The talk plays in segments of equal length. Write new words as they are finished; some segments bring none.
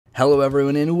Hello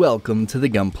everyone and welcome to the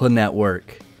Gunpla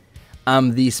Network.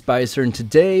 I'm the Spicer and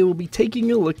today we'll be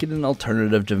taking a look at an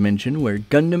alternative dimension where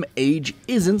Gundam AGE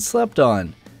isn't slept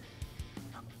on.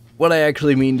 What I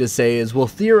actually mean to say is we'll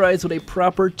theorize what a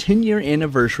proper 10-year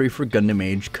anniversary for Gundam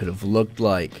AGE could have looked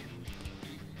like.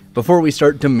 Before we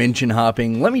start dimension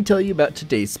hopping, let me tell you about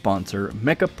today's sponsor,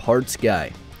 Mecha Parts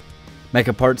Guy.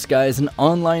 Mecha Parts Guy is an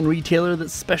online retailer that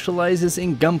specializes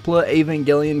in Gunpla,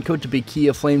 Evangelion,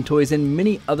 Kotobukiya, Flame Toys, and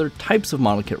many other types of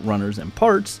model kit runners and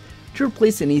parts to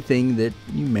replace anything that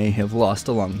you may have lost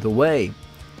along the way.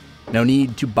 No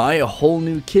need to buy a whole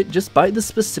new kit, just buy the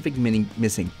specific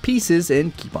missing pieces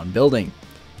and keep on building.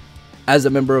 As a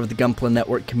member of the Gunpla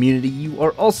Network community, you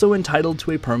are also entitled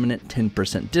to a permanent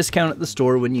 10% discount at the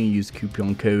store when you use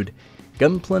coupon code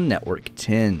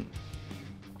GunplaNetwork10.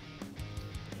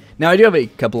 Now, I do have a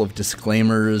couple of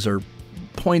disclaimers, or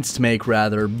points to make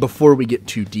rather, before we get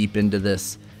too deep into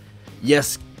this.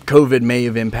 Yes, COVID may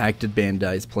have impacted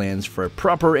Bandai's plans for a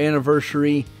proper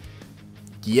anniversary.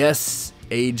 Yes,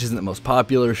 AGE isn't the most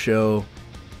popular show.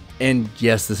 And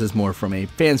yes, this is more from a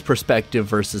fan's perspective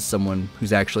versus someone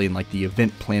who's actually in like the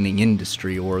event planning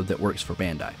industry or that works for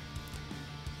Bandai.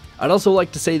 I'd also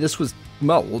like to say this was,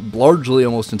 well, largely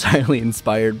almost entirely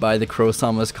inspired by the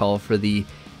Kurosama's call for the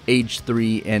AGE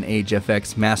 3 and AGE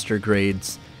FX master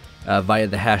grades via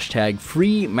the hashtag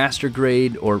free master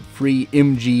grade or free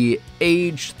MG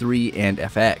AGE 3 and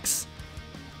FX.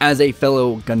 As a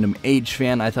fellow Gundam AGE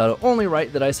fan, I thought it only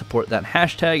right that I support that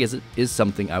hashtag, as it is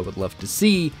something I would love to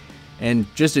see, and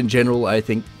just in general, I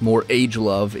think more AGE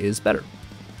love is better.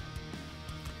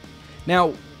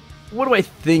 Now, what do I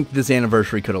think this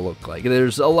anniversary could have looked like?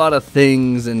 There's a lot of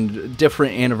things, and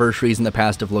different anniversaries in the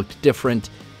past have looked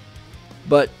different.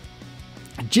 But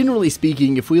generally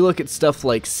speaking, if we look at stuff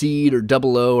like Seed or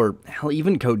 00 or hell,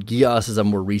 even Code Geass as a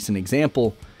more recent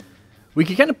example, we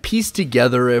can kind of piece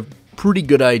together a pretty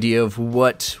good idea of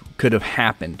what could have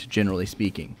happened, generally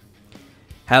speaking.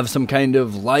 Have some kind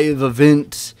of live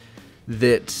event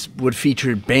that would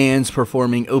feature bands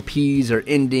performing OPs or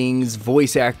endings,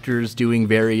 voice actors doing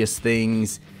various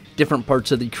things, different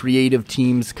parts of the creative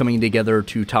teams coming together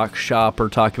to talk shop or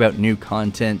talk about new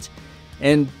content,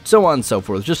 and so on and so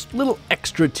forth. Just little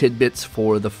extra tidbits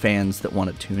for the fans that want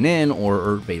to tune in or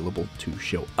are available to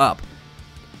show up.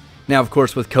 Now, of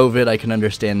course, with COVID, I can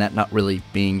understand that not really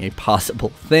being a possible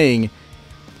thing.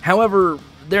 However,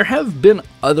 there have been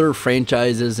other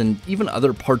franchises and even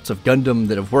other parts of Gundam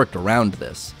that have worked around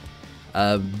this.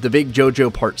 The big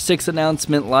JoJo Part 6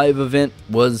 announcement live event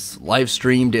was live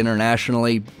streamed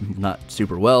internationally. Not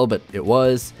super well, but it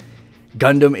was.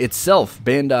 Gundam itself,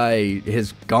 Bandai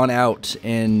has gone out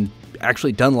and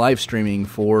actually done live streaming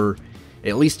for,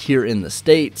 at least here in the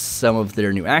States, some of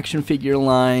their new action figure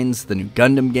lines, the new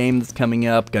Gundam game that's coming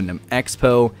up, Gundam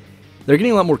Expo. They're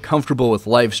getting a lot more comfortable with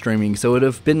live streaming, so it would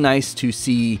have been nice to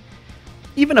see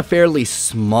even a fairly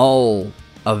small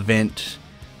event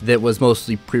that was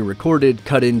mostly pre-recorded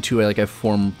cut into a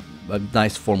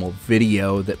nice formal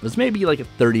video that was maybe like a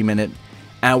 30-minute,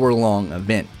 hour-long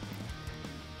event.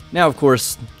 Now, of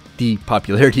course, the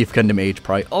popularity of Gundam AGE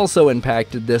probably also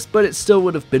impacted this, but it still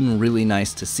would have been really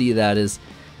nice to see that, as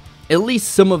at least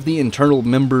some of the internal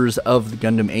members of the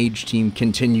Gundam AGE team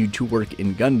continued to work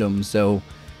in Gundam, so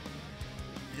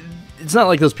it's not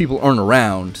like those people aren't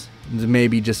around. They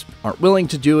maybe just aren't willing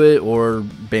to do it, or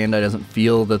Bandai doesn't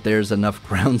feel that there's enough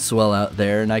groundswell out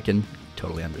there, and I can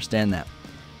totally understand that.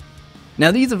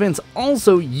 Now, these events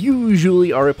also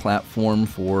usually are a platform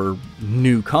for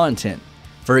new content.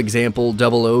 For example,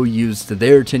 00 used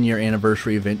their 10-year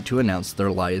anniversary event to announce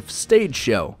their live stage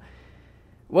show.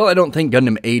 Well, I don't think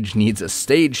Gundam AGE needs a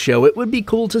stage show. It would be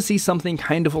cool to see something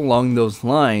kind of along those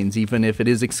lines, even if it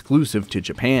is exclusive to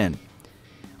Japan.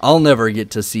 I'll never get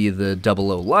to see the 00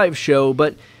 live show,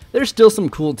 but there's still some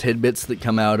cool tidbits that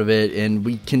come out of it, and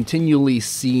we continually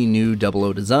see new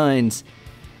 00 designs.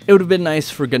 It would have been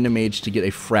nice for Gundam AGE to get a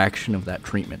fraction of that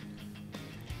treatment.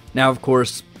 Now, of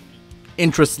course,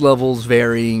 interest levels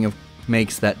varying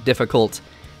makes that difficult,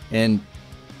 and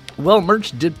well,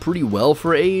 merch did pretty well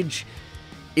for AGE.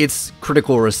 Its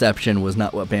critical reception was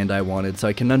not what Bandai wanted, so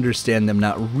I can understand them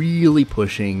not really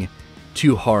pushing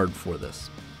too hard for this.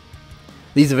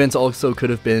 These events also could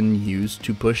have been used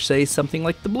to push, say, something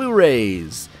like the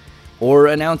Blu-rays, or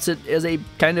announce it as a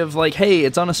kind of like, hey,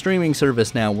 it's on a streaming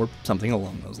service now, or something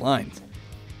along those lines.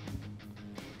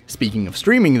 Speaking of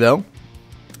streaming, though,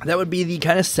 that would be the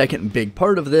kind of second big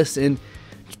part of this, in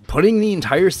putting the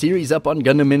entire series up on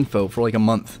Gundam.info for like a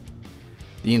month.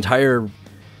 The entire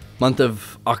month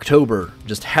of October,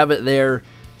 just have it there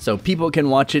so people can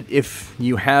watch it if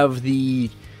you have the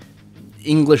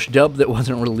English dub that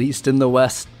wasn't released in the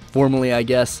West, formally I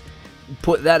guess,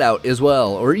 put that out as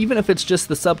well. Or even if it's just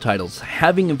the subtitles,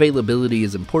 having availability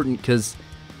is important because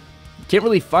you can't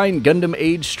really find Gundam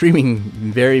AGE streaming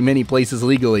very many places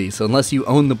legally. So unless you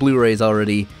own the Blu-rays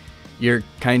already, you're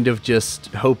kind of just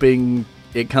hoping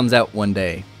it comes out one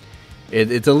day.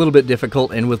 It's a little bit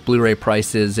difficult, and with Blu-ray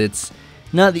prices, it's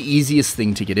not the easiest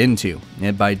thing to get into.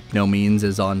 It by no means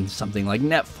is on something like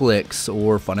Netflix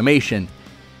or Funimation.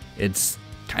 It's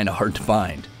kind of hard to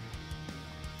find.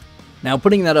 Now,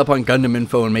 putting that up on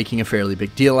Gundam.info and making a fairly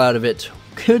big deal out of it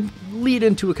could lead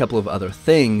into a couple of other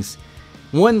things.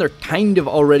 One they're kind of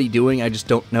already doing, I just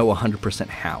don't know 100%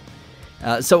 how.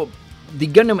 So, the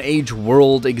Gundam AGE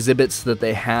World exhibits that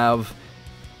they have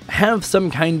some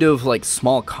kind of like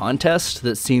small contest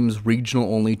that seems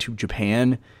regional only to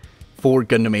Japan for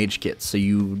Gundam AGE kits. So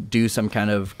you do some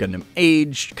kind of Gundam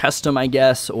AGE custom, I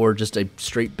guess, or just a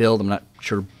straight build. I'm not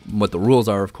sure what the rules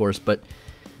are, of course, but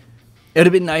it would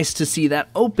have been nice to see that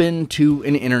open to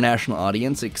an international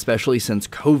audience, especially since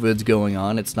COVID's going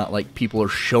on. It's not like people are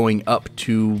showing up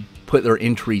to put their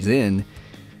entries in.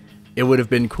 It would have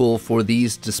been cool for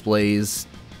these displays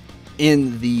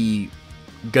in the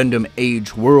Gundam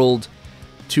AGE world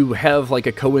to have like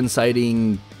a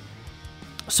coinciding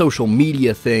social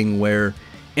media thing where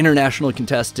international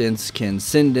contestants can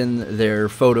send in their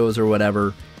photos or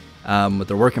whatever, what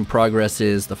their work in progress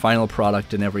is, the final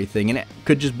product and everything, and it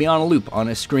could just be on a loop on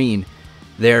a screen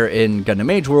there in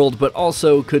Gundam AGE world, but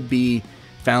also could be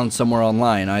found somewhere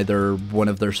online, either one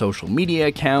of their social media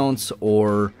accounts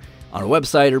or on a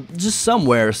website or just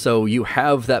somewhere, so you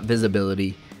have that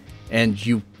visibility and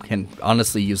you can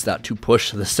honestly use that to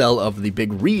push the sell of the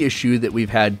big reissue that we've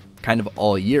had kind of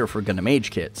all year for Gundam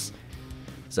AGE kits.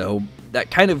 So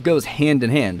that kind of goes hand in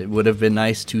hand. It would have been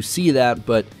nice to see that,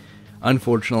 but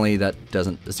unfortunately that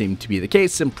doesn't seem to be the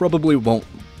case and probably won't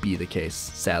be the case,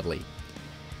 sadly.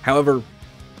 However,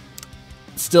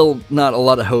 still not a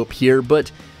lot of hope here,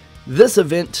 but this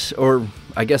event, or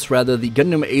I guess rather the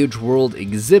Gundam AGE World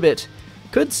exhibit,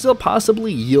 could still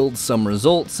possibly yield some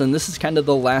results, and this is kind of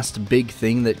the last big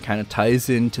thing that kind of ties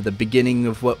into the beginning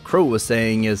of what Crow was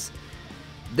saying, is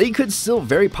they could still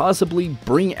very possibly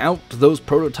bring out those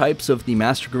prototypes of the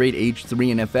Master Grade AGE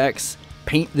 3 and FX,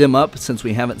 paint them up since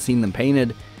we haven't seen them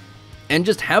painted, and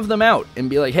just have them out and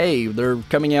be like, hey, they're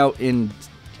coming out in,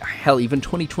 hell, even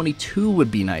 2022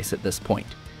 would be nice at this point.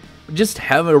 Just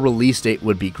have a release date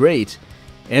would be great.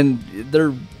 And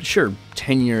they're, sure,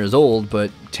 10 years old,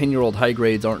 but 10-year-old high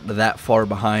grades aren't that far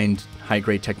behind high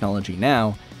grade technology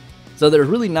now. So there's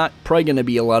really not probably going to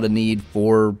be a lot of need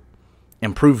for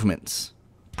improvements.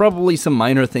 Probably some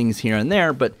minor things here and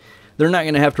there, but they're not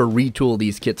going to have to retool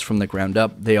these kits from the ground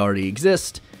up. They already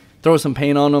exist. Throw some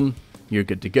paint on them, you're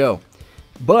good to go.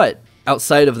 But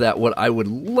outside of that, what I would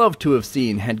love to have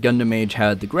seen had Gundam AGE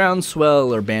had the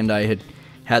groundswell, or Bandai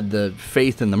had the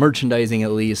faith in the merchandising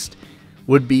at least,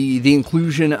 would be the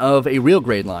inclusion of a real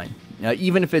grade line. Now,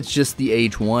 even if it's just the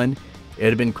AGE 1, it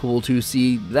would have been cool to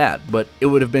see that, but it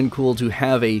would have been cool to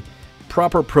have a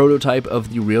proper prototype of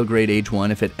the real grade AGE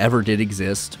 1 if it ever did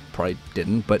exist. Probably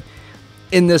didn't, but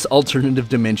in this alternative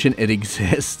dimension, it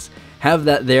exists. Have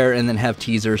that there, and then have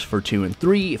teasers for 2 and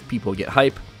 3. If people get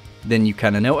hype, then you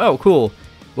kind of know, oh, cool,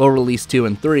 we'll release 2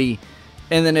 and 3.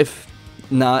 And then if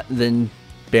not, then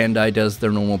Bandai does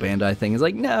their normal Bandai thing. It's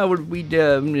like, no, we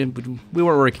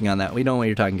weren't working on that. We don't know what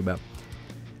you're talking about.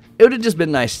 It would have just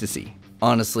been nice to see,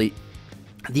 honestly.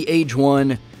 The AGE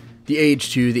 1, the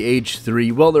AGE 2, the AGE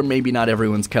 3, well, they're maybe not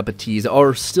everyone's cup of teas,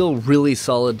 are still really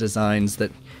solid designs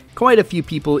that quite a few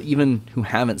people, even who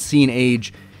haven't seen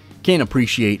AGE, can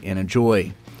appreciate and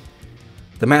enjoy.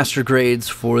 The master grades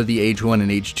for the AGE 1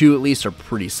 and AGE 2 at least are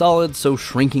pretty solid, so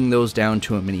shrinking those down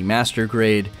to a mini master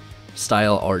grade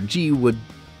style RG would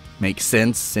make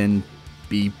sense and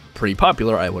be pretty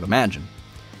popular, I would imagine.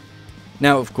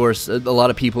 Now, of course, a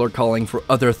lot of people are calling for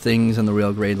other things in the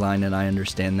real grade line, and I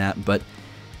understand that, but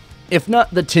if not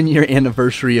the 10-year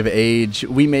anniversary of AGE,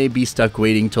 we may be stuck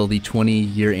waiting till the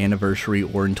 20-year anniversary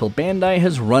or until Bandai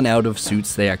has run out of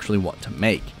suits they actually want to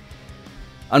make.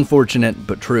 Unfortunate,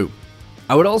 but true.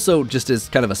 I would also, just as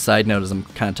kind of a side note as I'm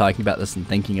kind of talking about this and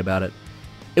thinking about it,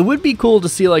 it would be cool to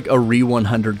see like a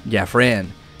Re-100 Gafran.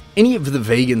 Any of the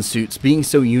Vegan suits being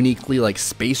so uniquely like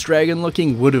Space Dragon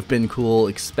looking would have been cool,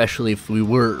 especially if we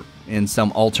were in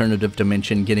some alternative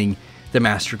dimension getting the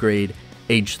Master Grade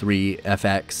AGE 3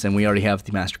 FX, and we already have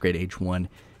the Master Grade AGE 1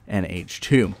 and AGE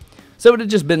 2. So it would have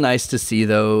just been nice to see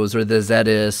those, or the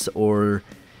Zetis, or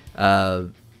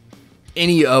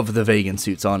any of the Vegan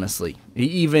suits, honestly.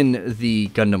 Even the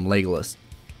Gundam Legolas.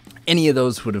 Any of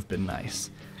those would have been nice.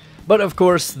 But of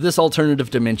course, this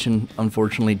alternative dimension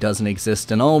unfortunately doesn't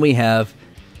exist, and all we have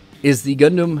is the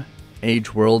Gundam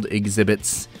AGE World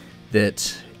exhibits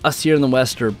that us here in the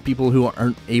West, or people who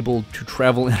aren't able to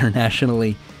travel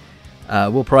internationally,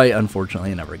 will probably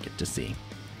unfortunately never get to see.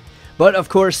 But of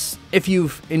course, if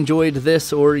you've enjoyed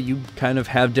this, or you kind of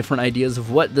have different ideas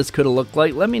of what this could have looked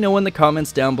like, let me know in the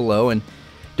comments down below, and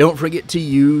don't forget to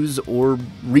use or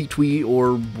retweet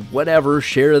or whatever,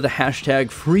 share the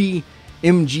hashtag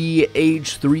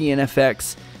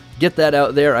FreeMGAge3NFX. Get that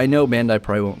out there. I know Bandai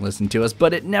probably won't listen to us,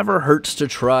 but it never hurts to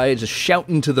try. Just shout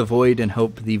into the void and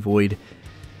hope the void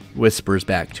whispers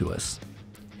back to us.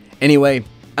 Anyway,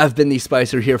 I've been the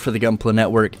Spicer here for the Gunpla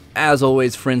Network. As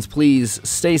always, friends, please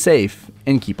stay safe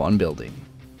and keep on building.